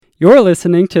You're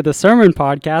listening to the Sermon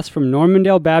Podcast from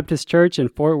Normandale Baptist Church in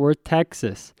Fort Worth,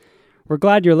 Texas. We're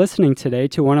glad you're listening today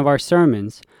to one of our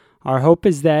sermons. Our hope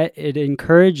is that it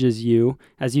encourages you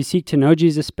as you seek to know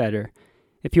Jesus better.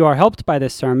 If you are helped by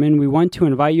this sermon, we want to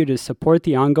invite you to support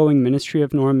the ongoing ministry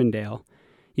of Normandale.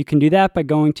 You can do that by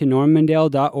going to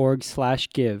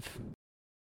normandale.org/give.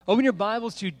 Open your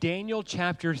Bibles to Daniel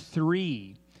chapter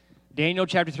 3. Daniel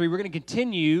chapter 3, we're going to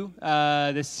continue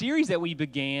the series that we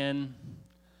began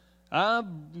at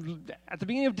the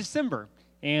beginning of December.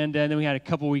 And then we had a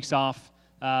couple weeks off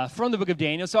from the book of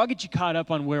Daniel, so I'll get you caught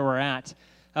up on where we're at.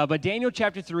 But Daniel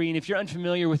chapter 3, and if you're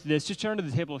unfamiliar with this, just turn to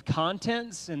the table of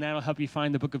contents, and that'll help you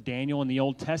find the book of Daniel in the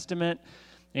Old Testament,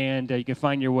 and you can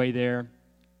find your way there.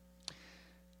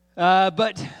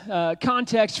 But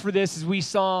context for this is we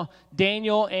saw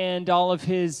Daniel and all of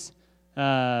his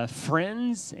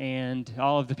friends and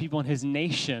all of the people in his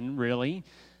nation, really,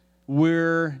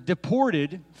 were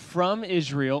deported from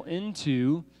Israel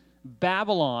into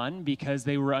Babylon because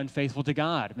they were unfaithful to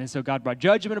God. And so God brought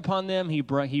judgment upon them.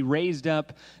 He raised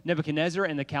up Nebuchadnezzar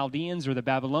and the Chaldeans, or the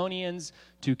Babylonians,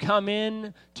 to come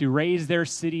in, to raise their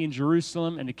city in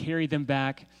Jerusalem, and to carry them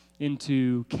back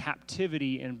into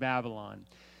captivity in Babylon.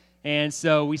 And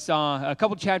so we saw a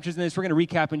couple chapters in this. We're going to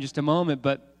recap in just a moment,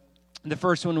 but the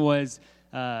first one was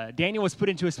Daniel was put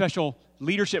into a special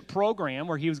leadership program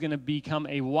where he was going to become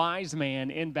a wise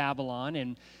man in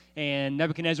Babylon, and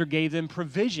Nebuchadnezzar gave them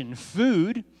provision,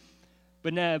 food,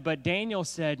 but Daniel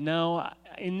said, no,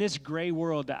 in this gray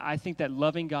world, I think that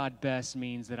loving God best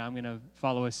means that I'm going to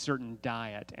follow a certain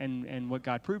diet, and what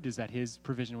God proved is that his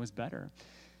provision was better.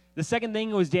 The second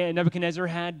thing was Nebuchadnezzar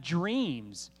had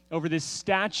dreams over this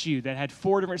statue that had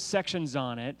 4 different sections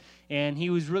on it, and he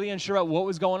was really unsure about what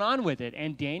was going on with it.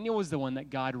 And Daniel was the one that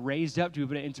God raised up to be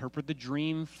able to interpret the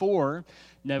dream for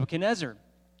Nebuchadnezzar.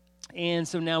 And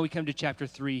so now we come to chapter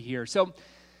 3 here. So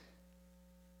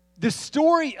the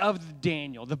story of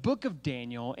Daniel, the book of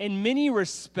Daniel, in many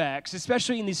respects,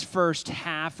 especially in this first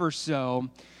half or so,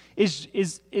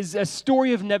 is a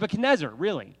story of Nebuchadnezzar,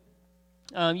 really.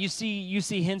 You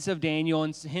see hints of Daniel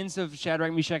and hints of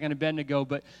Shadrach, Meshach, and Abednego,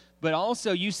 but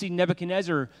also you see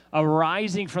Nebuchadnezzar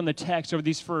arising from the text over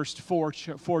these first four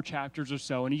chapters or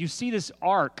so, and you see this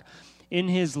arc in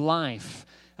his life,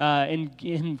 and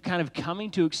him kind of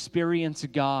coming to experience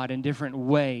God in different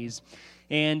ways,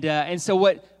 and so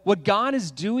what God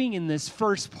is doing in this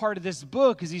first part of this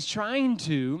book is He's trying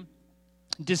to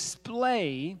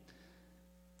display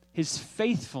His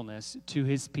faithfulness to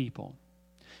His people.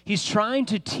 He's trying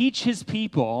to teach his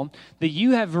people that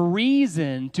you have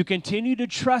reason to continue to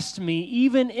trust me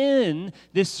even in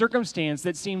this circumstance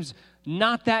that seems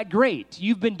not that great.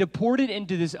 You've been deported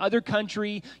into this other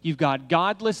country. You've got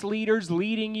godless leaders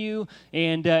leading you,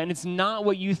 and it's not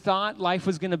what you thought life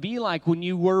was going to be like when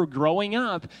you were growing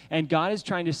up. And God is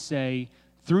trying to say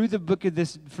through the book of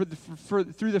this,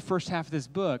 through the first half of this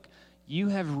book, you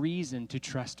have reason to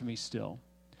trust me still.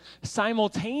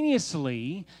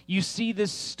 Simultaneously, you see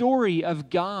this story of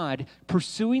God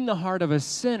pursuing the heart of a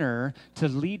sinner to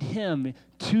lead him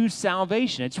to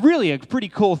salvation. It's really a pretty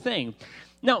cool thing.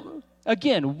 Now,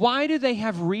 again, why do they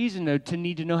have reason to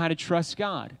need to know how to trust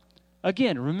God?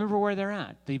 Again, remember where they're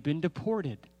at. They've been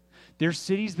deported. Their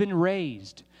city's been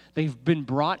razed. They've been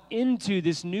brought into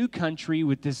this new country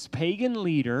with this pagan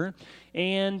leader,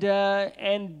 and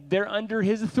they're under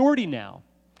his authority now.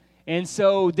 And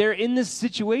so they're in this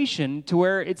situation to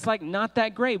where it's like not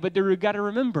that great, but they've got to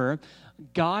remember,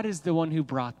 God is the one who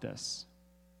brought this.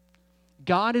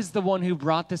 God is the one who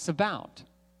brought this about.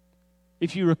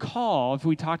 If you recall, if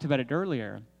we talked about it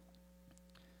earlier,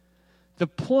 the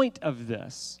point of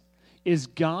this is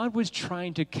God was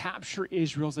trying to capture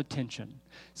Israel's attention,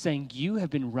 saying, you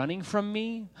have been running from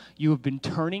me, you have been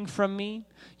turning from me,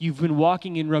 you've been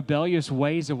walking in rebellious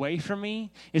ways away from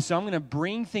me, and so I'm going to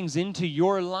bring things into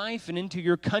your life and into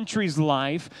your country's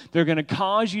life. They're going to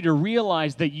cause you to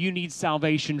realize that you need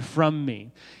salvation from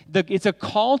me. It's a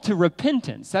call to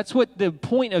repentance. That's what the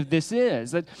point of this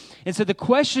is. And so the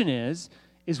question is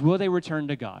will they return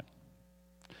to God?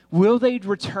 Will they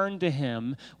return to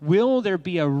Him? Will there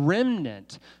be a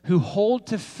remnant who hold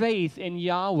to faith in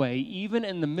Yahweh even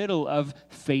in the middle of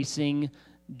facing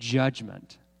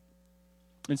judgment?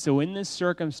 And so in this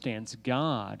circumstance,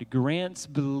 God grants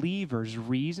believers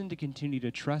reason to continue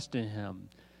to trust in Him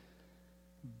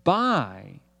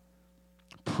by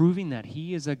proving that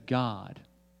He is a God.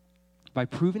 By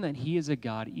proving that He is a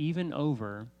God even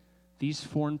over these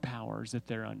foreign powers that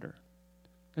they're under.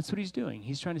 That's what He's doing.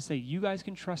 He's trying to say, you guys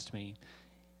can trust me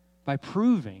by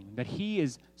proving that He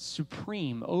is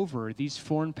supreme over these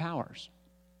foreign powers.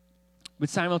 But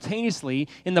simultaneously,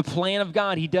 in the plan of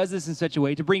God, he does this in such a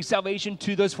way to bring salvation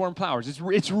to those foreign powers.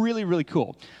 It's really, really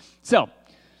cool. So,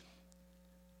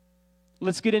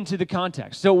 let's get into the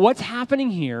context. So what's happening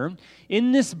here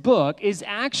in this book is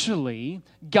actually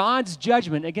God's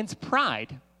judgment against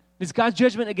pride. It's God's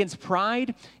judgment against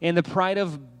pride and the pride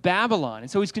of Babylon.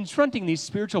 And so he's confronting these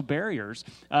spiritual barriers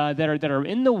that are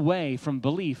in the way from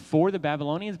belief for the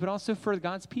Babylonians, but also for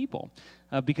God's people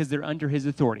because they're under his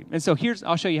authority. And so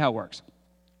I'll show you how it works.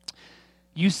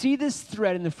 You see this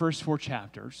thread in the first 4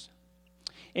 chapters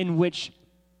in which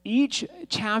each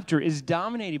chapter is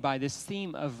dominated by this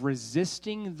theme of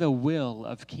resisting the will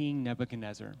of King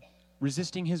Nebuchadnezzar,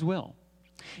 resisting his will.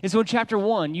 And so in chapter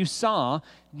 1, you saw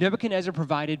Nebuchadnezzar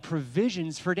provided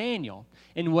provisions for Daniel.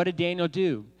 And what did Daniel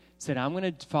do? He said, I'm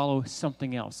going to follow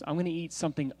something else. I'm going to eat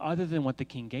something other than what the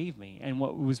king gave me. And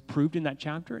what was proved in that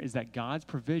chapter is that God's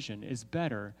provision is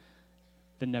better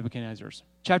than Nebuchadnezzar's.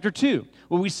 Chapter 2,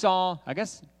 what we saw, I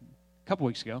guess, a couple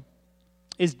weeks ago,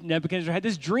 is Nebuchadnezzar had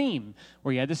this dream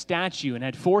where he had this statue and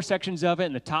had 4 sections of it,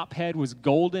 and the top head was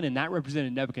golden, and that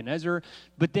represented Nebuchadnezzar.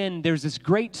 But then there's this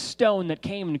great stone that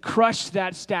came and crushed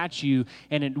that statue,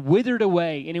 and it withered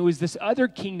away, and it was this other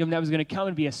kingdom that was going to come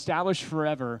and be established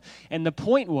forever. And the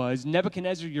point was,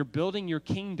 Nebuchadnezzar, you're building your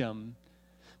kingdom,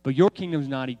 but your kingdom's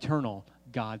not eternal.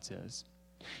 God's is.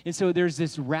 And so there's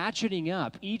this ratcheting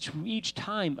up each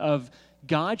time of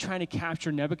God trying to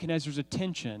capture Nebuchadnezzar's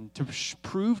attention to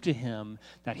prove to him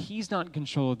that he's not in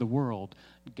control of the world,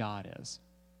 God is.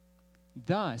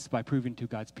 Thus, by proving to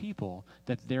God's people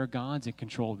that their God's in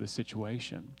control of this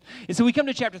situation. And so we come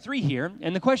to chapter 3 here,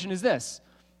 and the question is this: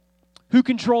 who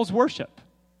controls worship?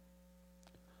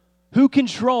 Who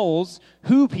controls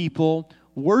who people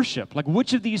worship? Like,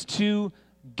 which of these two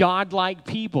godlike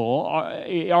people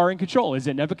are in control? Is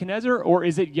it Nebuchadnezzar or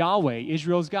is it Yahweh,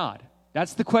 Israel's God?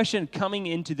 That's the question coming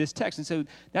into this text. And so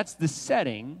that's the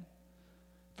setting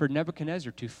for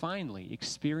Nebuchadnezzar to finally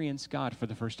experience God for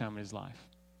the first time in his life.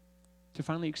 To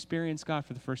finally experience God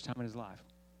for the first time in his life.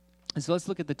 And so let's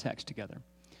look at the text together.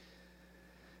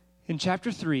 In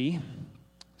chapter 3,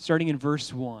 starting in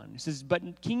verse 1, it says,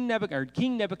 But King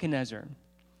Nebuchadnezzar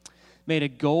made a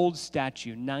gold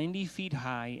statue 90 feet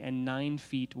high and 9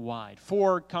 feet wide.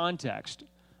 For context,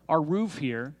 our roof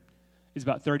here is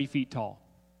about 30 feet tall.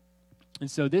 And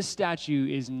so this statue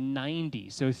is 90.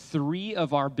 So 3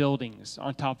 of our buildings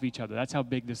on top of each other. That's how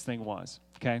big this thing was,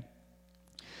 okay?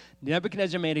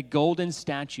 Nebuchadnezzar made a golden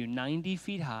statue 90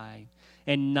 feet high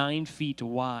and 9 feet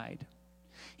wide.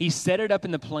 He set it up in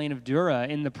the plain of Dura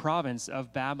in the province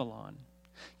of Babylon.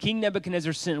 King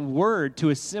Nebuchadnezzar sent word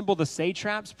to assemble the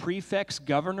satraps, prefects,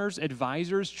 governors,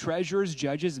 advisors, treasurers,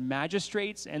 judges,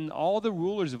 magistrates, and all the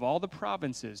rulers of all the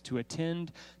provinces to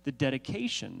attend the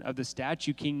dedication of the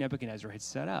statue King Nebuchadnezzar had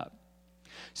set up.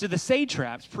 So the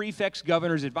satraps, prefects,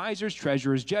 governors, advisors,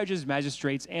 treasurers, judges,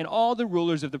 magistrates, and all the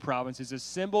rulers of the provinces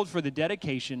assembled for the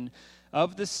dedication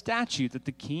of the statue that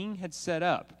the king had set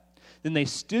up. Then they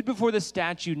stood before the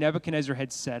statue Nebuchadnezzar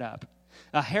had set up.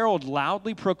 A herald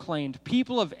loudly proclaimed,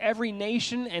 People of every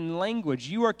nation and language,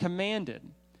 you are commanded,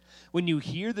 when you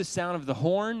hear the sound of the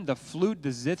horn, the flute,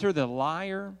 the zither, the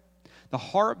lyre, the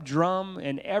harp, drum,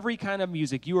 and every kind of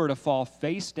music, you are to fall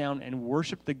face down and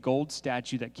worship the gold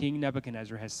statue that King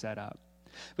Nebuchadnezzar has set up.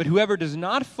 But whoever does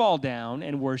not fall down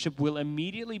and worship will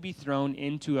immediately be thrown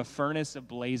into a furnace of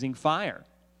blazing fire.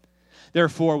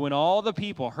 Therefore, when all the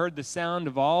people heard the sound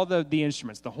of all the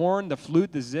instruments, the horn, the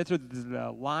flute, the zither,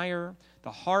 the lyre,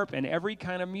 the harp, and every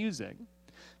kind of music,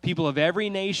 people of every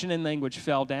nation and language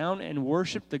fell down and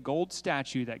worshiped the gold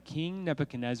statue that King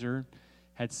Nebuchadnezzar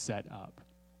had set up.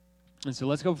 And so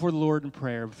let's go before the Lord in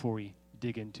prayer before we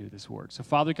dig into this word. So,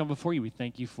 Father, we come before you. We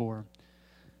thank you for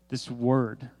this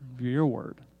word, your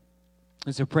word.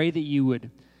 And so pray that you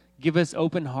would give us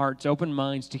open hearts, open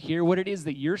minds to hear what it is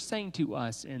that you're saying to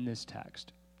us in this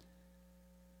text.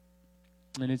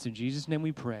 And it's in Jesus' name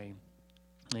we pray.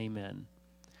 Amen.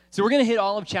 So we're going to hit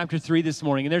all of chapter 3 this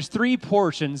morning, and there's 3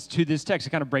 portions to this text. It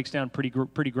kind of breaks down pretty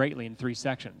greatly in 3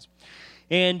 sections.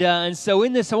 And so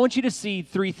in this, I want you to see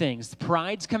 3 things: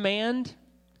 pride's command,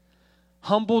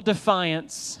 humble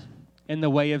defiance, and the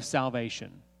way of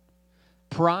salvation.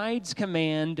 Pride's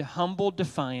command, humble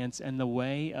defiance, and the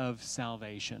way of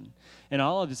salvation. And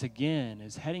all of this, again,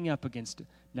 is heading up against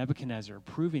Nebuchadnezzar,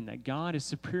 proving that God is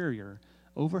superior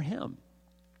over him.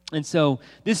 And so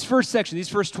this first section, these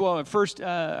first 12,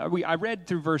 I read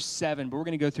through verse 7, but we're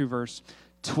going to go through verse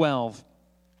 12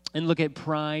 and look at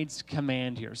pride's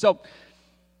command here. So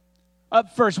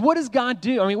up first, what does God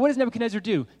do? What does Nebuchadnezzar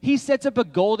do? He sets up a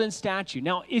golden statue.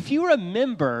 Now, if you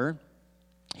remember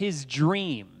his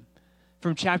dream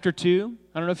from chapter 2,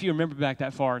 I don't know if you remember back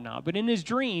that far or not, but in his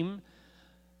dream,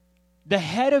 the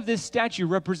head of this statue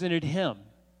represented him.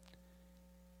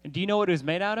 And do you know what it was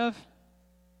made out of?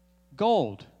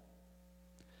 Gold.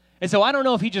 And so I don't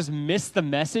know if he just missed the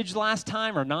message last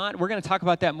time or not. We're going to talk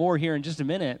about that more here in just a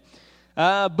minute.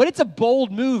 But it's a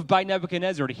bold move by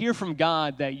Nebuchadnezzar to hear from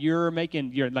God that you're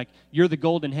the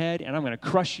golden head, and I'm going to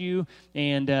crush you,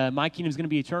 and my kingdom's going to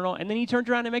be eternal. And then he turns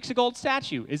around and makes a gold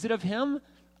statue. Is it of him?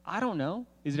 I don't know.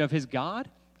 Is it of his God?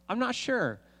 I'm not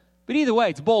sure. But either way,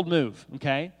 it's a bold move,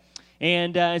 okay?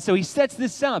 And so he sets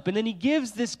this up, and then he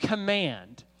gives this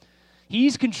command.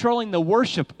 He's controlling the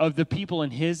worship of the people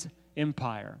in his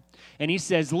empire. And he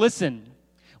says, listen,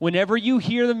 whenever you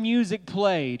hear the music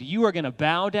played, you are going to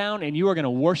bow down and you are going to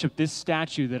worship this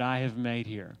statue that I have made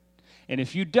here. And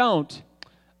if you don't,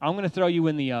 I'm going to throw you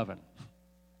in the oven.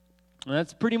 And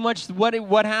that's pretty much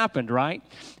what happened, right?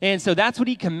 And so that's what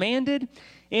he commanded.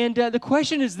 And the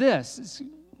question is this,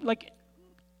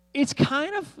 it's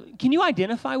kind of, can you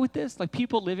identify with this? Like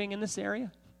people living in this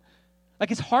area?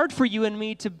 Like it's hard for you and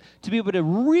me to be able to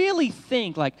really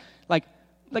think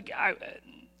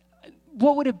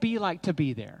what would it be like to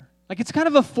be there? Like it's kind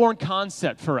of a foreign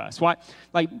concept for us. Why?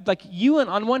 Like you and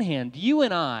on one hand, you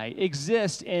and I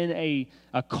exist in a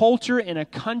culture in a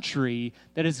country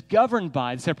that is governed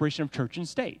by the separation of church and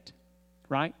state,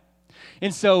 right?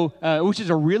 And so, which is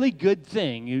a really good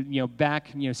thing.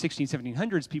 Back 1600s,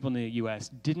 1700s, people in the U.S.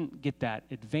 didn't get that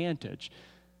advantage.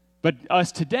 But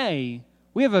us today,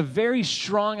 we have a very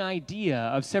strong idea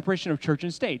of separation of church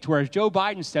and state. Whereas Joe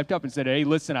Biden stepped up and said, hey,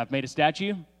 listen, I've made a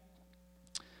statue.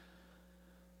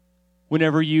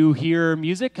 Whenever you hear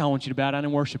music, I want you to bow down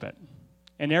and worship it.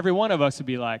 And every one of us would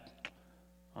be like,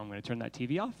 I'm going to turn that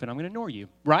TV off and I'm going to ignore you,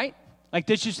 right? Like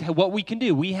that's just what we can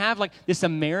do. We have like this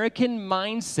American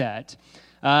mindset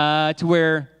to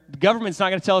where the government's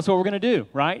not going to tell us what we're going to do,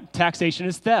 right? Taxation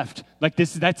is theft. Like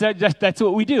that's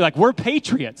what we do. Like we're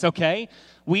patriots, okay?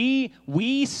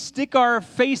 We stick our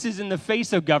faces in the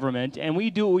face of government and we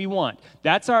do what we want.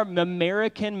 That's our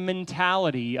American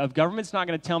mentality of government's not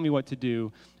going to tell me what to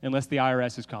do unless the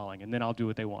IRS is calling, and then I'll do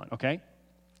what they want, okay?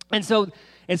 And so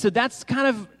that's kind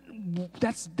of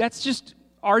that's just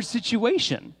our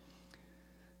situation.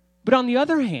 But on the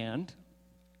other hand,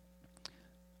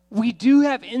 we do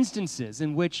have instances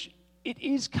in which it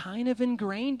is kind of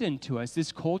ingrained into us,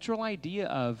 this cultural idea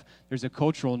of there's a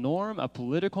cultural norm, a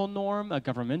political norm, a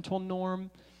governmental norm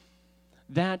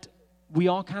that we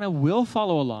all kind of will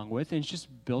follow along with, and it's just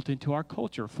built into our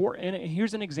culture. And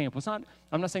here's an example.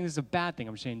 I'm not saying this is a bad thing.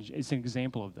 I'm saying it's an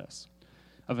example of this,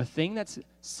 of a thing that's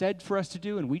said for us to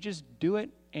do, and we just do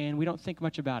it, and we don't think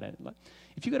much about it.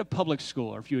 If you go to public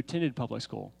school, or if you attended public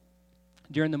school,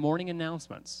 during the morning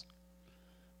announcements,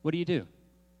 what do?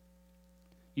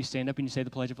 You stand up and you say the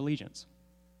Pledge of Allegiance.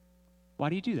 Why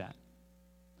do you do that?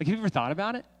 Like, have you ever thought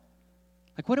about it?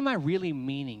 Like, what am I really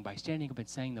meaning by standing up and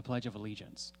saying the Pledge of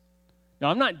Allegiance?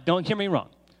 Now, don't hear me wrong.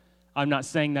 I'm not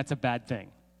saying that's a bad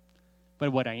thing.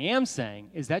 But what I am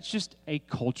saying is that's just a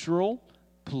cultural,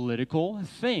 political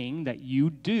thing that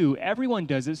you do. Everyone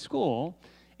does at school.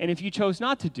 And if you chose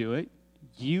not to do it,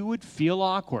 you would feel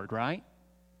awkward, right?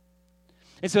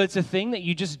 And so it's a thing that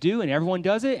you just do, and everyone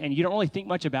does it, and you don't really think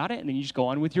much about it, and then you just go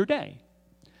on with your day.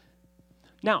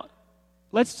 Now,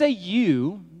 let's say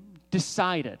you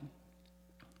decided,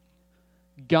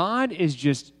 God is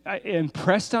just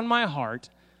impressed on my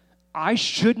heart, I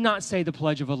should not say the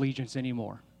Pledge of Allegiance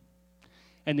anymore.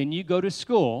 And then you go to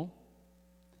school,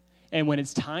 and when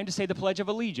it's time to say the Pledge of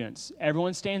Allegiance,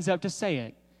 everyone stands up to say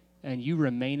it, and you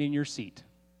remain in your seat.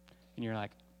 And you're like,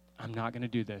 I'm not going to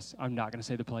do this. I'm not going to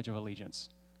say the Pledge of Allegiance.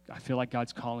 I feel like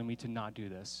God's calling me to not do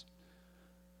this.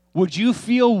 Would you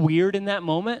feel weird in that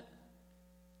moment?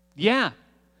 Yeah.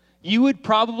 You would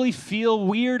probably feel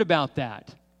weird about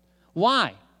that.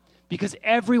 Why? Because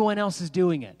everyone else is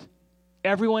doing it.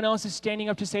 Everyone else is standing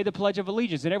up to say the Pledge of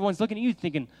Allegiance, and everyone's looking at you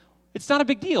thinking, it's not a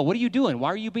big deal. What are you doing? Why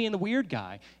are you being the weird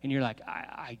guy? And you're like,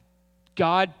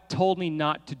 God told me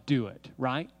not to do it,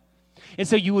 right? And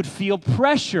so you would feel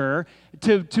pressure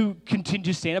to continue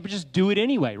to stand up and just do it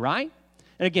anyway, right?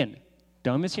 And again,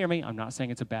 don't mishear me. I'm not saying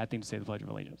it's a bad thing to say the Pledge of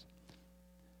Allegiance.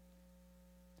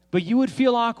 But you would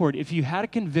feel awkward if you had a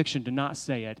conviction to not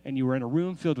say it and you were in a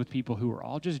room filled with people who were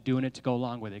all just doing it to go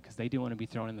along with it because they didn't want to be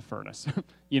thrown in the furnace.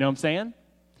 You know what I'm saying?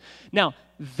 Now,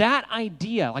 that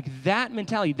idea, like that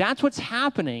mentality, that's what's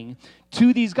happening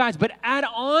to these guys. But add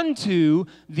on to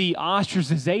the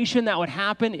ostracization that would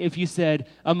happen if you said,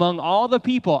 among all the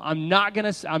people, I'm not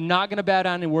gonna bow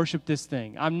down and worship this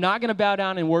thing. I'm not gonna bow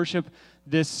down and worship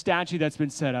this statue that's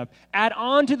been set up. Add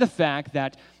on to the fact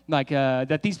that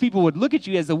that these people would look at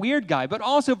you as a weird guy. But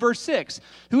also verse 6,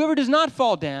 whoever does not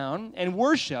fall down and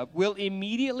worship will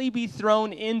immediately be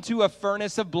thrown into a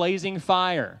furnace of blazing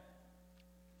fire.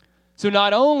 So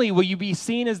not only will you be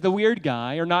seen as the weird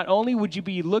guy, or not only would you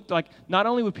be looked like, not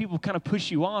only would people kind of push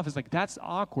you off, it's like, that's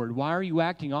awkward. Why are you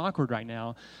acting awkward right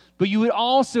now? But you would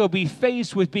also be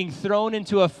faced with being thrown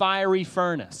into a fiery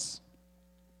furnace.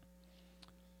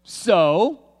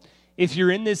 So, if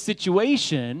you're in this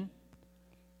situation,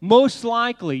 most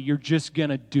likely you're just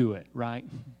going to do it, right?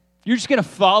 You're just going to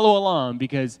follow along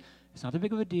because it's not that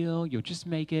big of a deal. You'll just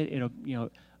make it.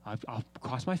 It'll, I'll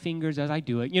cross my fingers as I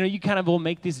do it. You kind of will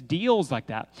make these deals like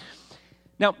that.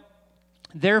 Now,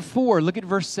 therefore, look at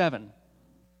verse 7.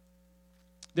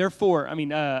 Verse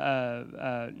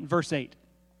 8.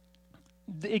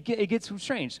 It gets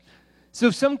strange.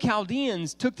 So some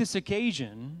Chaldeans took this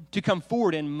occasion to come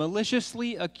forward and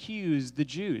maliciously accuse the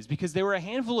Jews, because there were a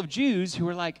handful of Jews who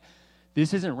were like,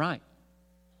 this isn't right.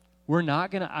 We're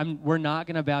not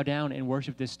gonna bow down and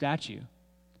worship this statue.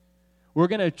 We're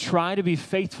going to try to be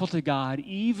faithful to God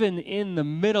even in the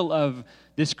middle of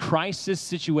this crisis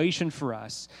situation for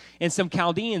us. And some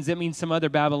Chaldeans, that means some other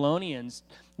Babylonians,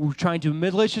 were trying to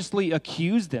maliciously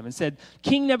accuse them and said,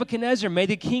 King Nebuchadnezzar, may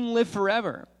the king live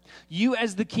forever. You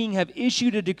as the king have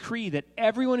issued a decree that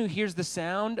everyone who hears the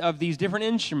sound of these different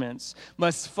instruments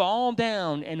must fall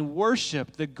down and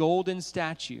worship the golden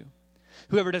statue.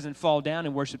 Whoever doesn't fall down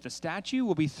and worship the statue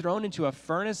will be thrown into a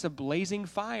furnace of blazing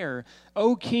fire.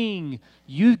 O king,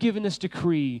 you've given this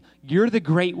decree. You're the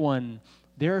great one.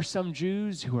 There are some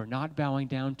Jews who are not bowing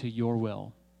down to your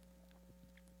will.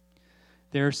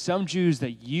 There are some Jews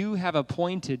that you have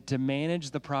appointed to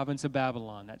manage the province of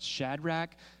Babylon. That's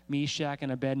Shadrach, Meshach,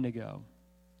 and Abednego.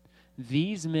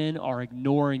 These men are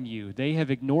ignoring you. They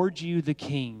have ignored you, the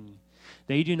king.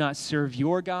 They do not serve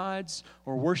your gods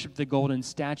or worship the golden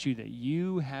statue that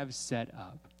you have set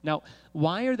up. Now,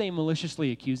 why are they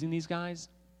maliciously accusing these guys?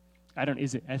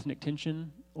 Is it ethnic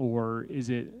tension, or is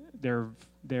it they're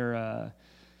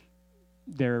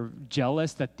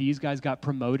jealous that these guys got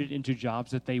promoted into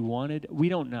jobs that they wanted? We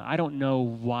don't know. I don't know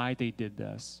why they did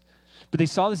this. But they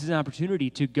saw this as an opportunity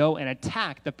to go and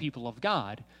attack the people of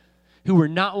God who were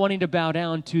not wanting to bow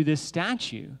down to this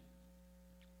statue.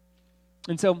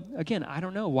 And so, again, I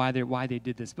don't know why they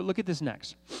did this, but look at this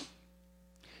next.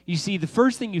 You see, the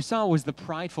first thing you saw was the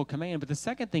prideful command, but the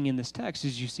second thing in this text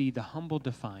is you see the humble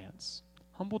defiance.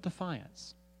 Humble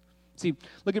defiance. See,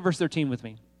 look at verse 13 with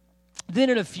me. Then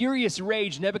in a furious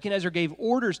rage, Nebuchadnezzar gave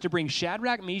orders to bring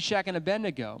Shadrach, Meshach, and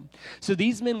Abednego. So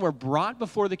these men were brought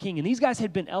before the king, and these guys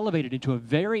had been elevated into a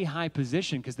very high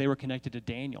position because they were connected to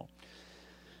Daniel.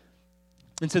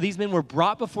 And so these men were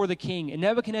brought before the king, and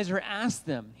Nebuchadnezzar asked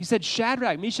them, he said,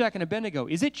 Shadrach, Meshach, and Abednego,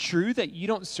 is it true that you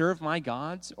don't serve my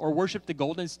gods or worship the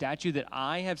golden statue that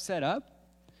I have set up?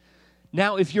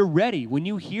 Now, if you're ready, when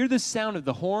you hear the sound of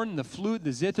the horn, the flute,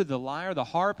 the zither, the lyre, the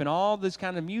harp, and all this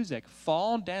kind of music,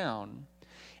 fall down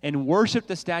and worship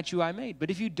the statue I made.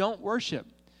 But if you don't worship,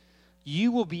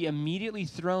 you will be immediately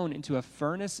thrown into a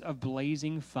furnace of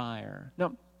blazing fire.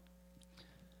 Now,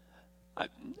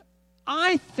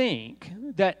 I think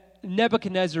that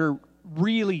Nebuchadnezzar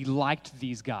really liked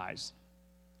these guys.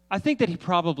 I think that he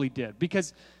probably did,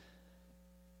 because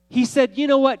he said, you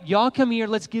know what, y'all come here,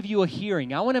 let's give you a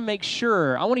hearing. I want to make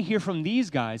sure, I want to hear from these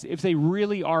guys if they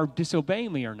really are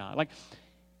disobeying me or not. Like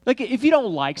if you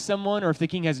don't like someone, or if the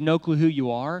king has no clue who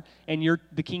you are, and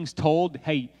the king's told,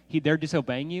 hey, they're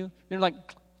disobeying you, they're like,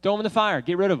 throw them in the fire,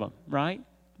 get rid of them, right?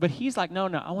 But he's like, no,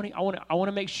 I want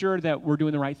to make sure that we're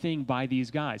doing the right thing by these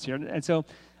guys here. And so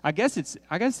I guess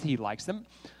he likes them.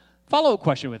 Follow-up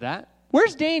question with that.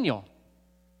 Where's Daniel?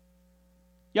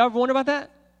 Y'all ever wonder about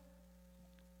that?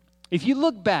 If you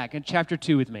look back at chapter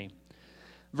 2 with me,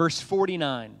 verse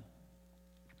 49,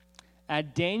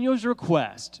 at Daniel's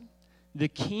request, the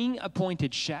king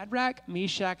appointed Shadrach,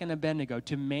 Meshach, and Abednego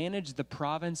to manage the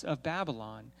province of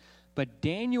Babylon, but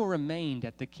Daniel remained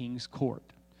at the king's court.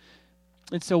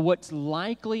 And so what's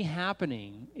likely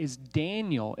happening is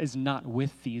Daniel is not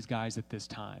with these guys at this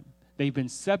time. They've been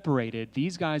separated.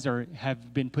 These guys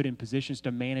have been put in positions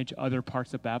to manage other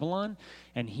parts of Babylon,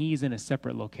 and he's in a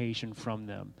separate location from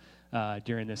them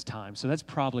during this time. So that's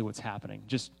probably what's happening,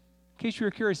 just in case you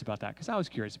were curious about that, because I was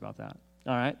curious about that.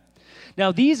 All right?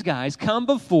 Now, these guys come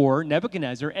before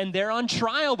Nebuchadnezzar, and they're on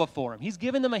trial before him. He's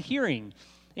given them a hearing.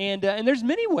 And there's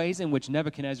many ways in which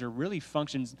Nebuchadnezzar really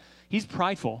functions. He's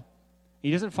prideful.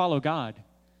 He doesn't follow God.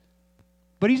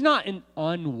 But he's not an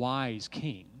unwise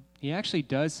king. He actually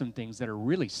does some things that are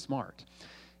really smart.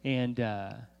 And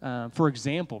for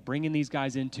example, bringing these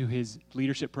guys into his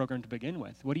leadership program to begin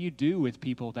with. What do you do with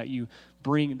people that you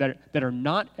bring that are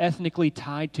not ethnically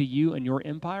tied to you and your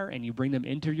empire, and you bring them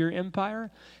into your empire?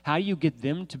 How do you get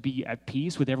them to be at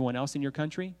peace with everyone else in your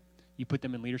country? You put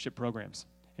them in leadership programs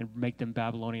and make them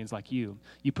Babylonians like you.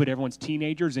 You put everyone's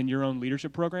teenagers in your own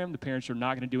leadership program, the parents are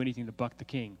not going to do anything to buck the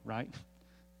king, right?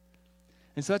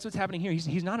 And so that's what's happening here.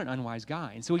 He's not an unwise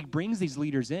guy. And so he brings these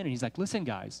leaders in, and he's like, listen,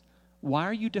 guys, why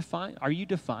are you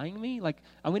defying me? Like,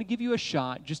 I'm going to give you a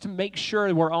shot just to make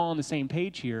sure we're all on the same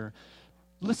page here.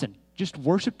 Listen, just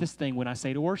worship this thing when I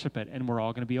say to worship it, and we're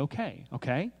all going to be okay,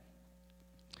 okay?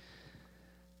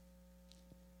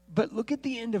 But look at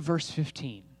the end of verse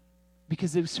 15,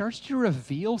 because it starts to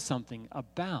reveal something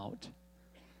about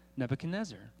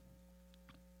Nebuchadnezzar.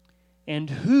 And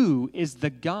who is the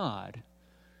God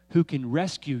who can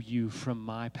rescue you from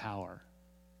my power?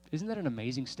 Isn't that an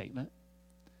amazing statement?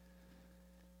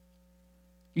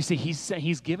 You see,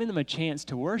 he's given them a chance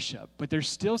to worship, but there's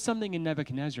still something in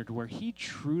Nebuchadnezzar to where he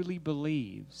truly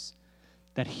believes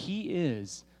that he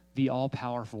is the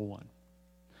all-powerful one.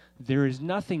 There is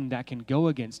nothing that can go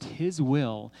against his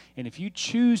will, and if you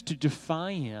choose to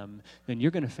defy him, then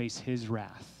you're going to face his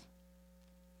wrath.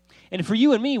 And for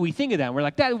you and me, we think of that, and we're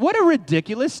like, what a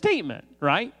ridiculous statement,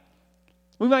 right?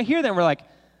 We might hear that, and we're like,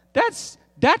 that's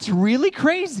really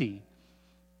crazy.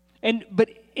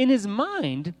 But in his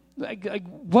mind,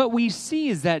 what we see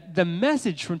is that the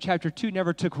message from chapter 2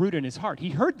 never took root in his heart. He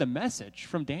heard the message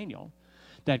from Daniel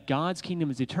that God's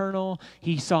kingdom is eternal.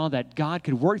 He saw that God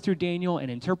could work through Daniel and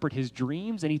interpret his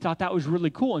dreams, and he thought that was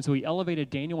really cool. And so he elevated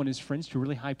Daniel and his friends to a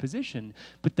really high position.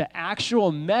 But the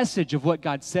actual message of what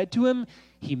God said to him,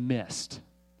 he missed.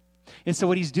 And so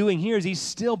what he's doing here is he's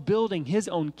still building his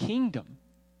own kingdom.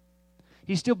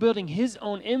 He's still building his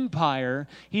own empire.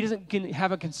 He doesn't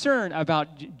have a concern about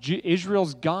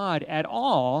Israel's God at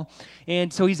all.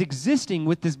 And so he's existing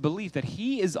with this belief that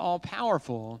he is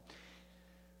all-powerful.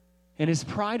 And his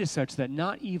pride is such that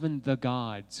not even the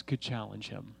gods could challenge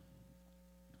him.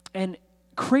 And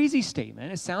crazy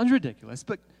statement. It sounds ridiculous.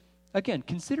 But again,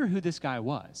 consider who this guy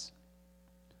was.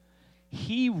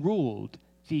 He ruled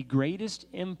the greatest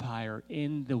empire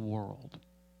in the world.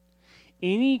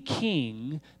 Any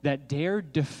king that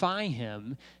dared defy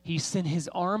him, he sent his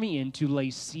army in to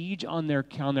lay siege on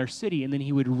their city, and then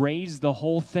he would raise the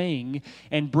whole thing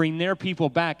and bring their people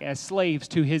back as slaves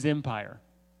to his empire.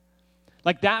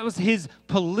 Like, that was his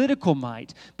political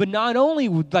might. But not only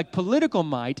like political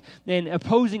might and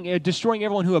destroying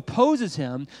everyone who opposes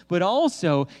him, but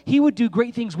also he would do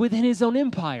great things within his own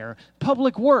empire.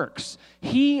 Public works.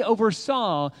 He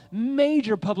oversaw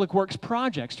major public works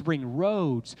projects to bring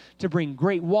roads, to bring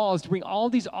great walls, to bring all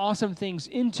these awesome things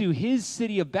into his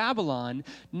city of Babylon,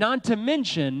 not to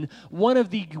mention one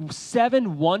of the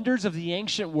 7 wonders of the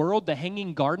ancient world, the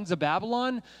Hanging Gardens of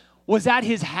Babylon, was at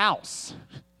his house.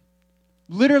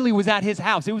 Literally was at his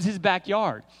house. It was his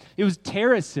backyard. It was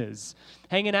terraces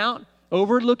hanging out,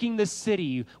 overlooking the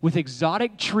city with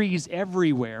exotic trees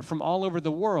everywhere from all over the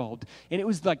world. And it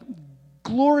was like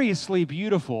gloriously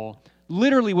beautiful.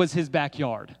 Literally was his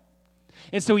backyard.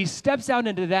 And so he steps out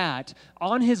into that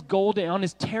on his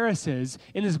terraces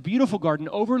in this beautiful garden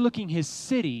overlooking his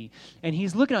city. And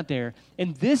he's looking out there.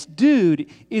 And this dude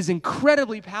is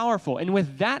incredibly powerful. And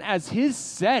with that as his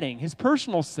setting, his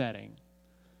personal setting,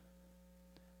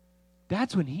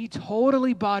 that's when he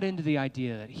totally bought into the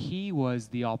idea that he was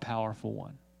the all-powerful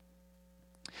one.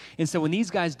 And so when these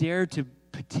guys dared to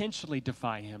potentially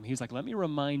defy him, he's like, let me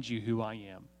remind you who I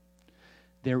am.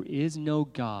 There is no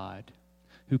God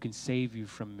who can save you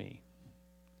from me.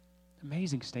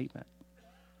 Amazing statement.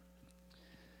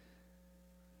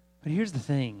 But here's the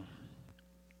thing.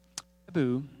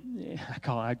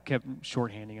 I kept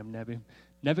shorthanding him,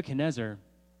 Nebuchadnezzar,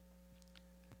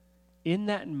 in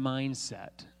that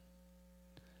mindset,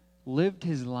 lived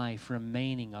his life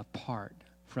remaining apart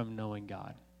from knowing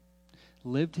God.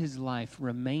 Lived his life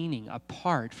remaining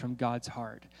apart from God's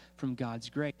heart, from God's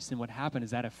grace. And what happened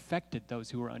is that affected those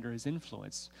who were under his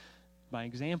influence. By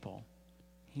example,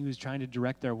 he was trying to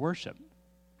direct their worship.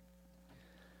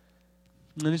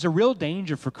 And there's a real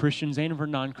danger for Christians and for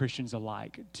non-Christians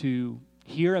alike to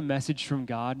hear a message from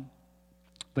God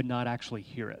but not actually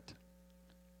hear it.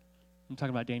 I'm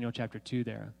talking about Daniel chapter 2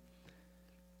 there.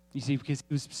 You see, because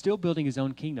he was still building his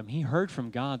own kingdom. He heard from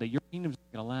God that your kingdom's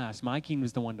not going to last. My kingdom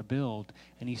is the one to build.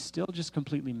 And he still just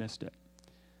completely missed it.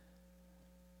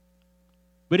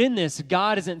 But in this,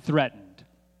 God isn't threatened.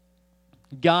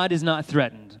 God is not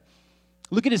threatened.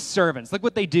 Look at his servants. Look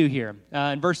what they do here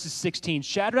in verses 16.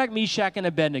 Shadrach, Meshach, and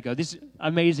Abednego. These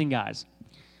amazing guys.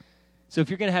 So if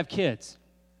you're going to have kids,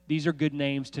 These are good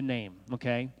names to name,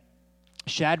 okay?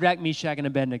 Shadrach, Meshach, and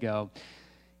Abednego.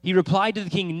 He replied to the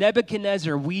king,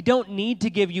 Nebuchadnezzar, we don't need to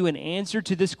give you an answer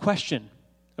to this question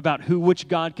about which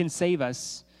God can save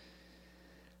us.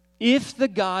 If the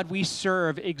God we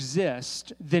serve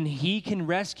exists, then he can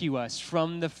rescue us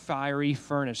from the fiery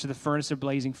furnace, the furnace of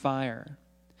blazing fire.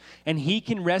 And he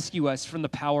can rescue us from the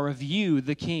power of you,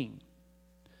 the king.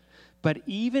 But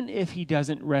even if he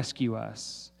doesn't rescue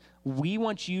us, we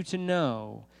want you to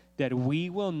know that we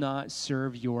will not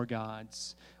serve your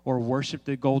gods or worship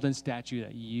the golden statue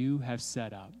that you have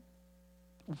set up.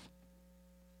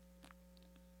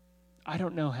 I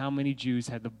don't know how many Jews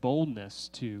had the boldness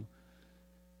to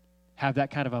have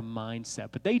that kind of a mindset,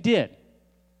 but they did.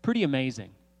 Pretty amazing.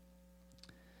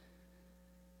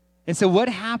 And so what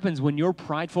happens when your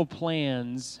prideful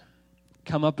plans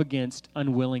come up against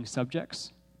unwilling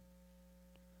subjects?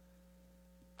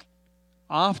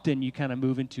 Often you kind of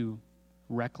move into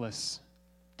reckless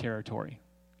territory.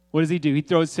 What does he do? He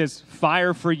throws his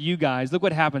fire for you guys. Look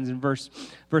what happens in verse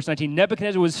 19.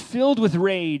 Nebuchadnezzar was filled with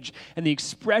rage, and the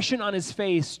expression on his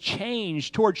face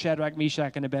changed toward Shadrach,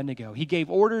 Meshach, and Abednego. He gave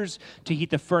orders to heat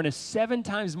the furnace 7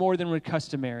 times more than was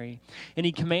customary, and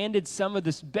he commanded some of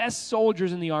the best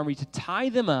soldiers in the army to tie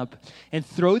them up and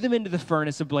throw them into the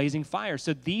furnace of blazing fire.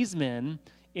 So these men,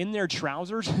 in their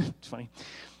trousers, it's funny,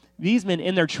 these men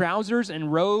in their trousers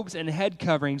and robes and head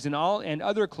coverings and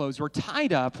other clothes were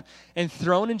tied up and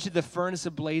thrown into the furnace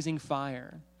of blazing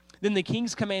fire. Then the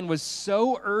king's command was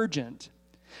so urgent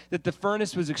that the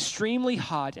furnace was extremely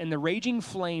hot, and the raging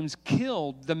flames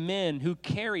killed the men who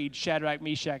carried Shadrach,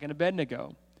 Meshach, and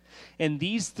Abednego. And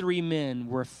these 3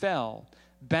 men fell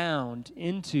bound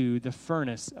into the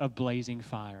furnace of blazing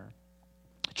fire.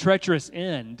 Treacherous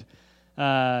end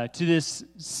to this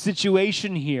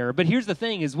situation here. But here's the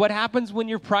thing, is what happens when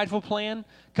your prideful plan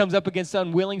comes up against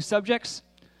unwilling subjects?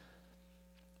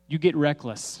 You get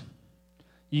reckless.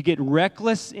 You get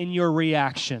reckless in your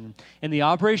reaction, and the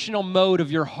operational mode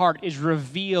of your heart is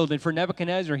revealed. And for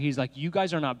Nebuchadnezzar, he's like, you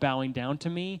guys are not bowing down to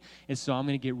me, and so I'm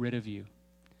going to get rid of you.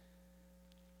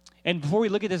 And before we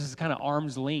look at this, it's kind of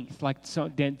arm's length. Like, so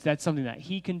that's something that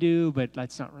he can do, but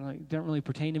that's not really, don't really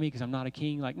pertain to me because I'm not a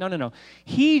king. Like, no.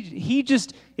 He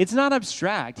just, it's not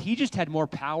abstract. He just had more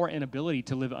power and ability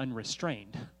to live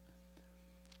unrestrained.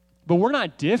 But we're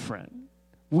not different.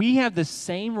 We have the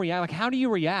same reaction. Like, how do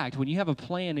you react when you have a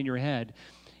plan in your head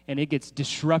and it gets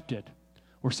disrupted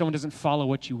or someone doesn't follow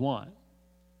what you want?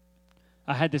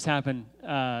 I had this happen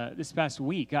this past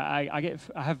week. I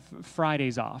have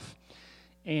Fridays off.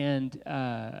 And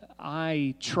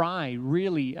I try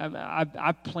really,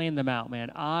 I plan them out,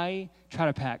 man. I try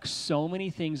to pack so many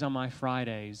things on my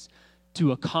Fridays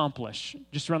to accomplish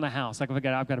just around the house. Like I've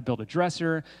got to build a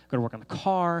dresser, I've got to work on the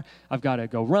car, I've got to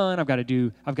go run, I've got to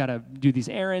do these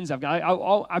errands.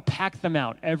 I pack them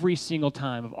out every single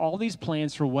time of all these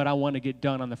plans for what I want to get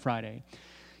done on the Friday.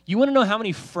 You want to know how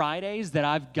many Fridays that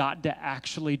I've got to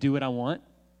actually do what I want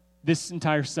this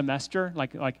entire semester,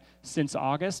 like since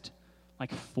August?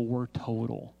 Like 4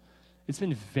 total. It's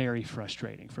been very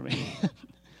frustrating for me.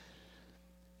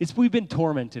 We've been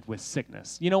tormented with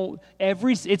sickness. You know,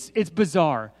 it's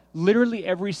bizarre. Literally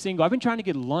every single, I've been trying to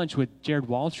get lunch with Jared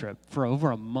Waltrip for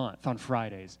over a month on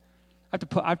Fridays. I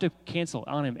have to cancel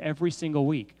on him every single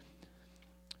week.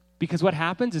 Because what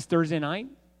happens is Thursday night,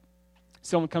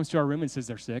 someone comes to our room and says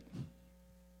they're sick.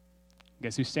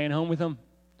 Guess who's staying home with them?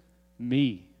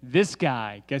 Me. This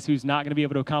guy. Guess who's not going to be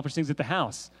able to accomplish things at the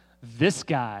house? This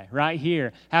guy right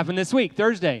here. Happened this week,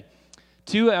 Thursday,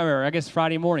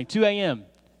 Friday morning, 2 a.m.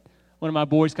 One of my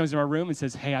boys comes to my room and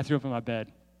says, hey, I threw up in my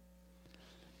bed.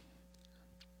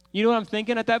 You know what I'm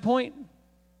thinking at that point?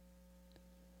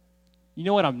 You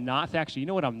know what I'm not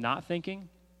thinking?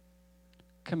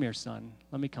 Come here, son.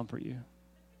 Let me comfort you.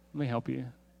 Let me help you.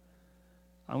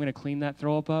 I'm going to clean that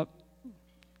throw up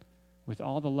with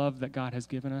all the love that God has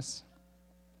given us.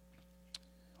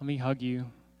 Let me hug you.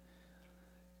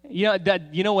 You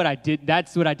know what I did?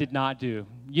 That's what I did not do.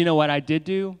 You know what I did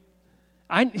do?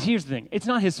 Here's the thing. It's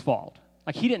not his fault.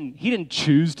 Like he didn't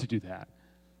choose to do that.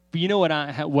 But you know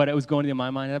what was going through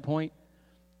my mind at that point?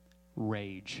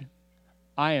 Rage.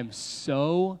 I am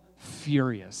so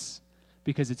furious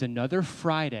because it's another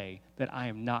Friday that I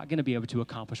am not going to be able to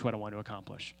accomplish what I want to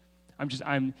accomplish. I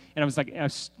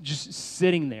was just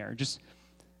sitting there.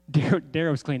 Dara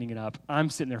was cleaning it up.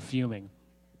 I'm sitting there fuming.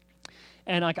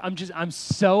 And I'm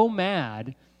so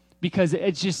mad because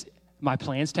it's just my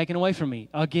plan's taken away from me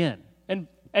again. And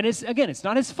it's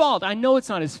not his fault. I know it's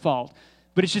not his fault,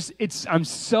 but I'm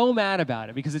so mad about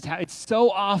it because it's so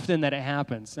often that it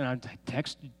happens. And I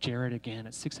text Jared again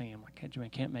at 6 a.m. I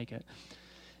can't make it.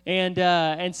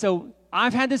 And so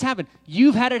I've had this happen.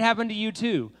 You've had it happen to you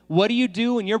too. What do you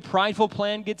do when your prideful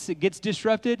plan gets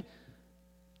disrupted?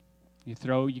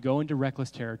 You go into reckless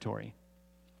territory.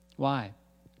 Why?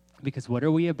 Because what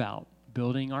are we about?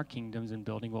 Building our kingdoms and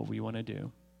building what we want to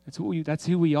do. That's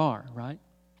who we are, right?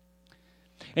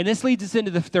 And this leads us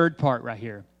into the third part right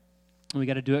here. We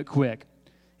got to do it quick.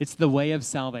 It's the way of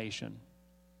salvation.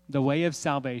 The way of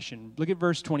salvation. Look at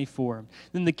verse 24.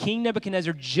 Then the king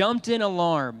Nebuchadnezzar jumped in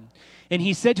alarm, and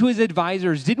he said to his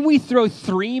advisors, "Didn't we throw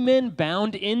 3 men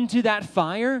bound into that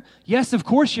fire?" "Yes, of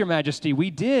course, your majesty,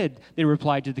 we did," they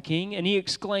replied to the king. And he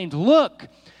exclaimed, "Look,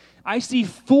 I see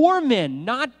 4 men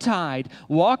not tied,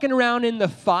 walking around in the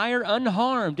fire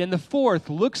unharmed, and the 4th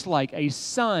looks like a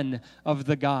son of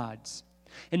the gods."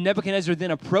 And Nebuchadnezzar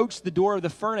then approached the door of the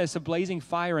furnace of blazing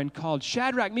fire and called,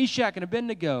 "Shadrach, Meshach, and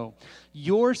Abednego,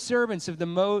 you servants of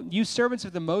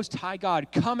the Most High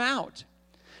God, come out."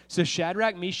 So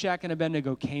Shadrach, Meshach, and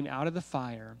Abednego came out of the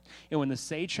fire. And when the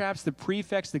satraps, the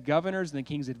prefects, the governors, and the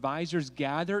king's advisors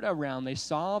gathered around, they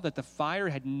saw that the fire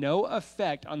had no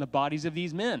effect on the bodies of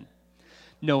these men.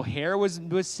 No hair was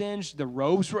singed, the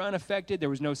robes were unaffected, there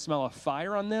was no smell of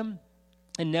fire on them.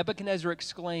 And Nebuchadnezzar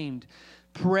exclaimed,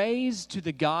 "Praise to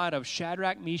the God of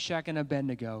Shadrach, Meshach, and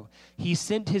Abednego. He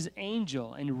sent his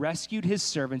angel and rescued his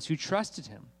servants who trusted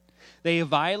him. They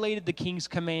violated the king's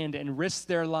command and risked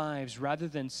their lives rather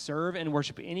than serve and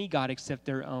worship any god except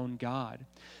their own God.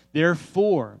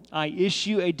 Therefore, I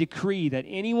issue a decree that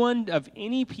anyone of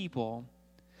any people,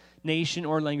 nation,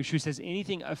 or language who says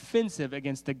anything offensive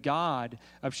against the God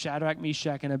of Shadrach,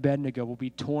 Meshach, and Abednego will be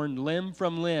torn limb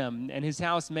from limb and his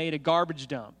house made a garbage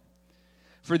dump.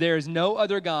 For there is no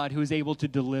other God who is able to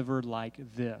deliver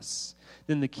like this."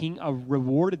 Then the king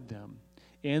rewarded them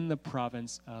in the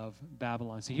province of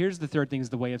Babylon. So here's the third thing, is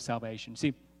the way of salvation.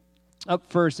 See, up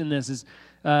first in this is,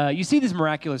 you see this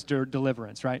miraculous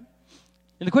deliverance, right?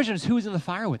 And the question is, who was in the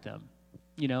fire with them?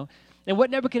 You know? And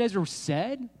what Nebuchadnezzar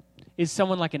said is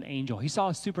someone like an angel. He saw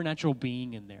a supernatural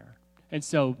being in there. And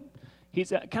so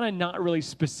he's kind of not really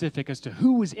specific as to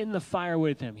who was in the fire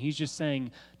with him. He's just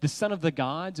saying the son of the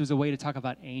gods was a way to talk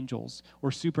about angels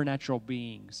or supernatural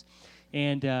beings.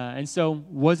 And so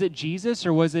was it Jesus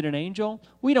or was it an angel?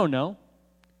 We don't know.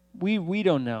 We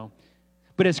don't know.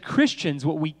 But as Christians,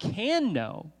 what we can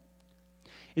know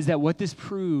is that what this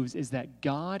proves is that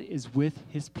God is with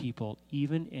his people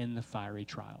even in the fiery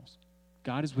trials.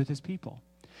 God is with his people.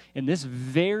 And this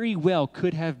very well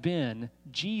could have been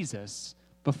Jesus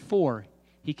before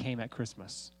he came at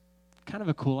Christmas. Kind of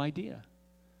a cool idea.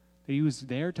 That he was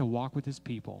there to walk with his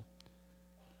people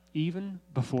even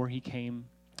before he came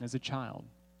as a child.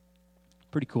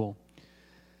 Pretty cool.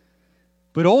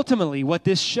 But ultimately, what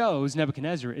this shows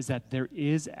Nebuchadnezzar is that there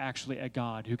is actually a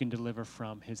God who can deliver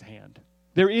from his hand.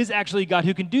 There is actually a God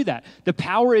who can do that. The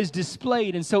power is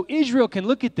displayed, and so Israel can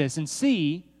look at this and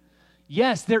see,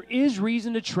 yes, there is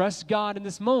reason to trust God in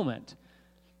this moment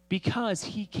because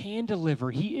he can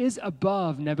deliver. He is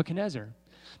above Nebuchadnezzar.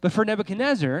 But for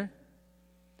Nebuchadnezzar,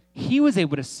 he was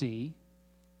able to see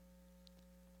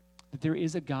that there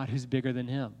is a God who's bigger than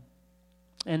him.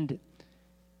 And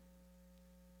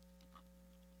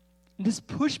this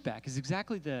pushback is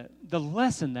exactly the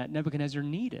lesson that Nebuchadnezzar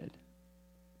needed.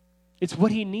 It's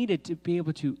what he needed to be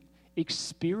able to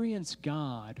experience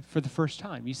God for the first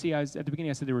time. You see, at the beginning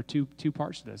I said there were two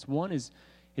parts to this. One is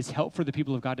help for the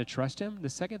people of God to trust him. The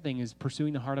second thing is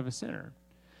pursuing the heart of a sinner.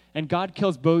 And God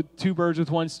kills both two birds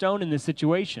with one stone in this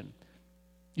situation.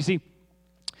 You see,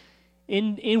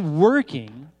 in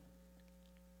working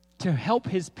to help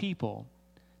his people,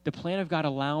 the plan of God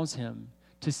allows him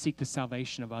to seek the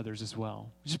salvation of others as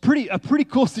well. Which is a pretty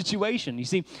cool situation, you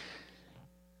see.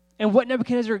 And what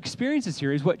Nebuchadnezzar experiences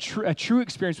here is what a true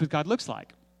experience with God looks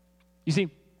like. You see,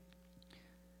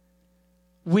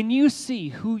 when you see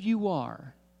who you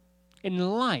are in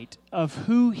light of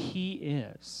who he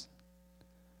is,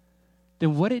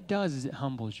 then what it does is it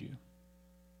humbles you.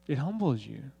 It humbles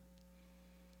you.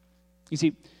 You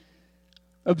see,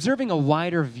 observing a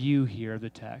wider view here of the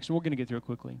text, and we're going to get through it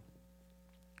quickly,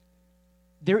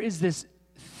 there is this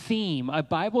theme, a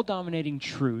Bible-dominating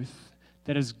truth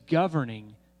that is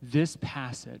governing this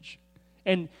passage.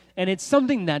 And it's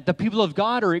something that the people of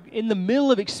God are in the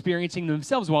middle of experiencing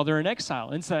themselves while they're in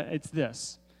exile. And so it's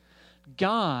this: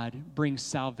 God brings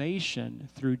salvation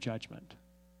through judgment.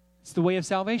 It's the way of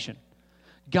salvation.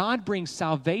 God brings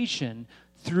salvation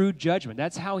through judgment.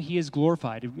 That's how he is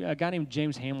glorified. A guy named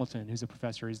James Hamilton, who's a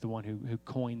professor, is the one who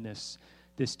coined this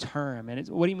term. And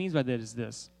what he means by that is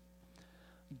this: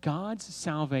 God's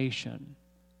salvation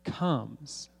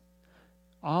comes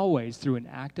always through an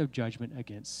act of judgment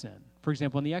against sin. For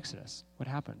example, in the Exodus, what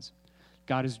happens?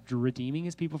 God is redeeming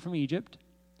his people from Egypt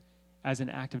as an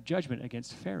act of judgment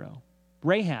against Pharaoh.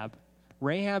 Rahab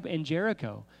and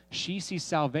Jericho, she sees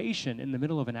salvation in the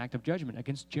middle of an act of judgment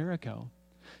against Jericho.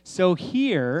 So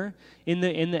here,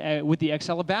 with the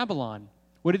exile of Babylon,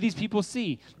 what do these people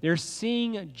see? They're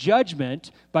seeing judgment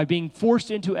by being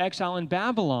forced into exile in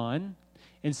Babylon,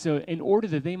 and so in order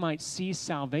that they might see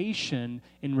salvation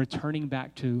in returning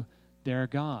back to their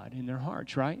God in their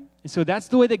hearts, right? And so that's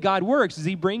the way that God works, is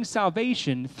he brings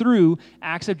salvation through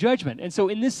acts of judgment. And so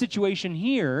in this situation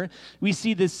here, we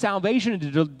see the salvation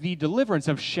and the deliverance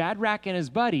of Shadrach and his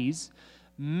buddies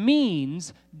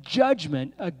means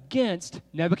judgment against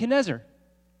Nebuchadnezzar.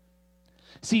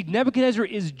 See, Nebuchadnezzar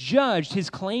is judged, his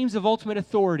claims of ultimate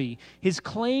authority, his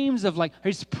claims of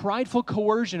his prideful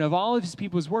coercion of all of his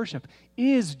people's worship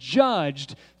is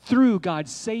judged through God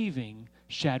saving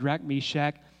Shadrach,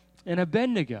 Meshach, and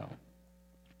Abednego.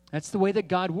 That's the way that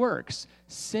God works.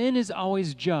 Sin is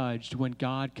always judged when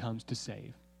God comes to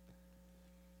save.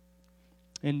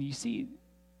 And you see,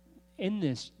 in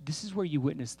this is where you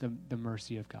witness the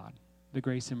mercy of God, the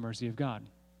grace and mercy of God.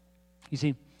 You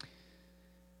see,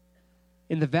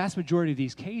 in the vast majority of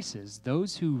these cases,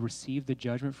 those who receive the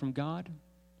judgment from God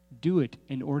do it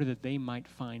in order that they might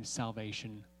find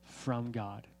salvation from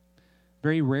God.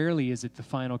 Very rarely is it the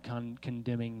final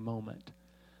condemning moment.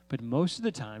 But most of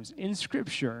the times in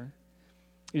Scripture,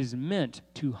 it is meant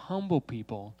to humble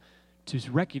people to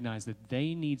recognize that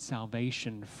they need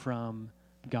salvation from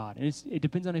God. And it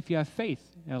depends on if you have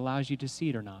faith. It allows you to see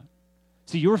it or not.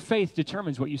 So your faith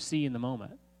determines what you see in the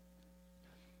moment.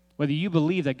 Whether you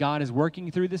believe that God is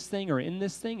working through this thing or in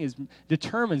this thing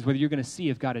determines whether you're going to see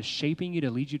if God is shaping you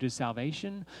to lead you to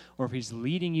salvation or if he's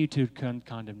leading you to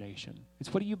condemnation.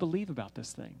 It's what do you believe about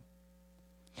this thing?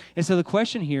 And so the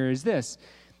question here is this.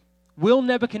 Will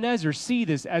Nebuchadnezzar see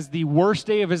this as the worst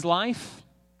day of his life,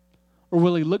 or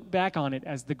will he look back on it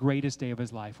as the greatest day of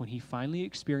his life when he finally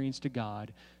experienced a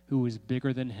God who was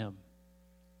bigger than him?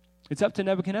 It's up to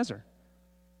Nebuchadnezzar.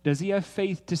 Does he have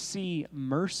faith to see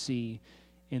mercy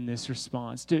in this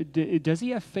response? Does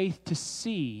he have faith to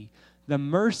see the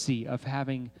mercy of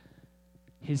having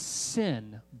his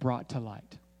sin brought to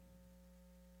light?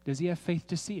 Does he have faith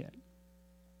to see it?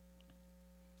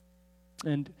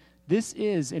 And this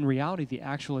is, in reality, the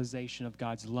actualization of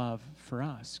God's love for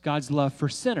us, God's love for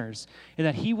sinners, in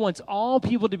that he wants all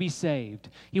people to be saved.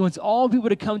 He wants all people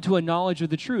to come to a knowledge of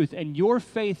the truth, and your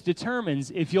faith determines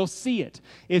if you'll see it,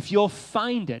 if you'll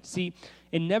find it. See,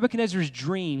 in Nebuchadnezzar's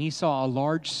dream, he saw a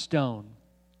large stone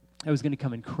that was going to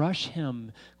come and crush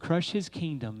him, crush his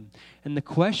kingdom. And the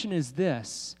question is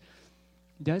this: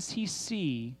 does he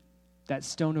see that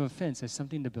stone of offense as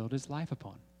something to build his life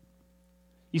upon?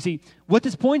 You see, what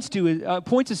this points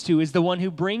us to is the one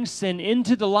who brings sin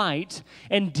into the light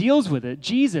and deals with it,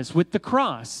 Jesus, with the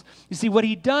cross. You see, what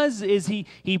he does is he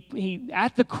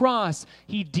at the cross,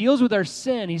 he deals with our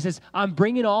sin. He says, I'm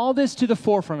bringing all this to the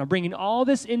forefront. I'm bringing all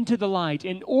this into the light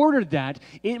in order that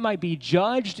it might be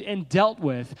judged and dealt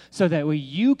with so that way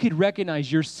you could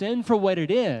recognize your sin for what it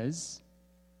is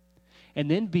and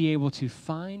then be able to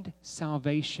find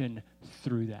salvation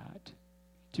through that.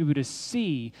 To be able to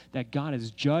see that God has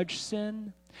judged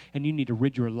sin and you need to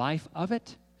rid your life of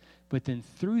it, but then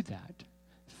through that,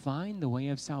 find the way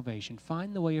of salvation,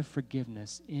 find the way of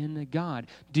forgiveness in God.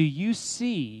 Do you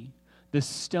see the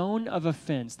stone of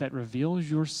offense that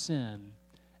reveals your sin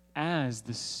as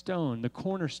the stone, the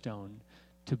cornerstone,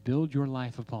 to build your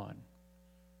life upon?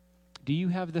 Do you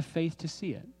have the faith to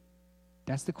see it?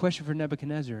 That's the question for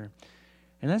Nebuchadnezzar,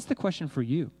 and that's the question for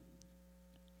you.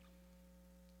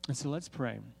 And so let's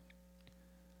pray.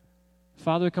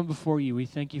 Father, come before you. We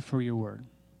thank you for your word.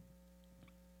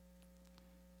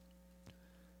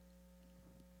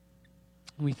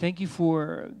 We thank you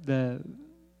for the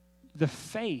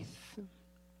faith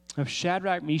of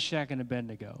Shadrach, Meshach, and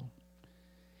Abednego,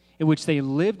 in which they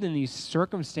lived in these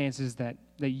circumstances that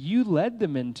you led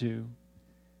them into,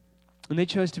 and they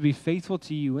chose to be faithful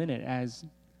to you in it as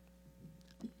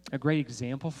a great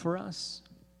example for us,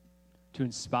 to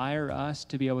inspire us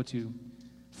to be able to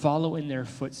follow in their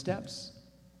footsteps,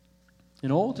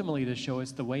 and ultimately to show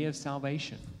us the way of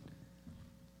salvation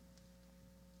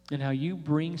and how you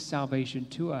bring salvation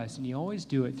to us, and you always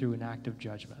do it through an act of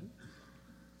judgment.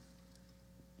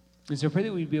 And so I pray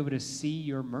that we'd be able to see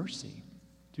your mercy,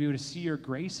 to be able to see your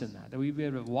grace in that we'd be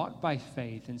able to walk by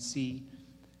faith and see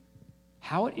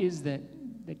how it is that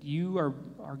you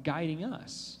are guiding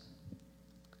us.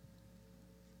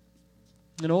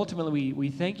 And ultimately, we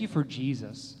thank you for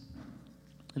Jesus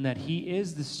and that he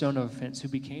is the stone of offense who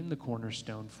became the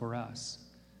cornerstone for us.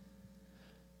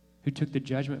 who took the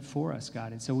judgment for us,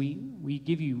 God. And so we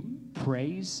give you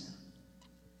praise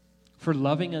for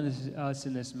loving us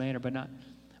in this manner,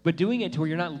 but doing it to where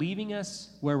you're not leaving us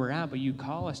where we're at, but you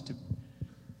call us to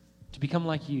become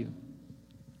like you.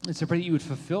 And so pray that you would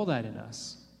fulfill that in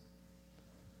us.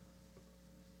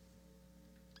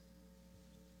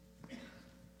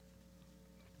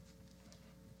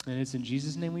 And it's in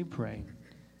Jesus' name we pray.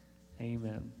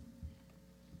 Amen.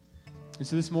 And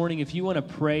so this morning, if you want to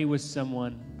pray with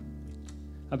someone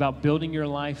about building your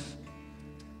life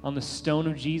on the stone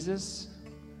of Jesus,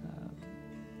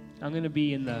 I'm going to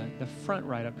be in the front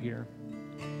right up here.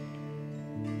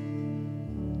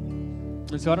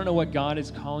 And so I don't know what God is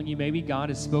calling you. Maybe God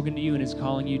has spoken to you and is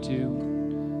calling you to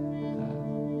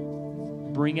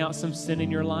bring out some sin in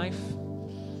your life,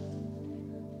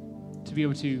 to be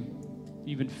able to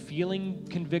even feeling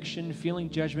conviction, feeling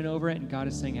judgment over it, and God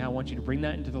is saying, I want you to bring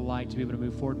that into the light to be able to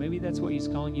move forward. Maybe that's what he's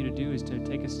calling you to do, is to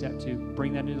take a step to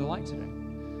bring that into the light today.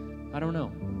 I don't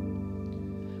know.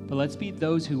 But let's be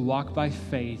those who walk by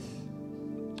faith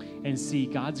and see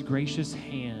God's gracious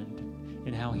hand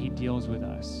in how he deals with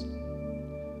us.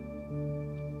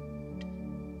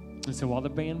 And so while the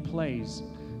band plays,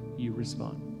 you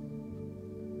respond.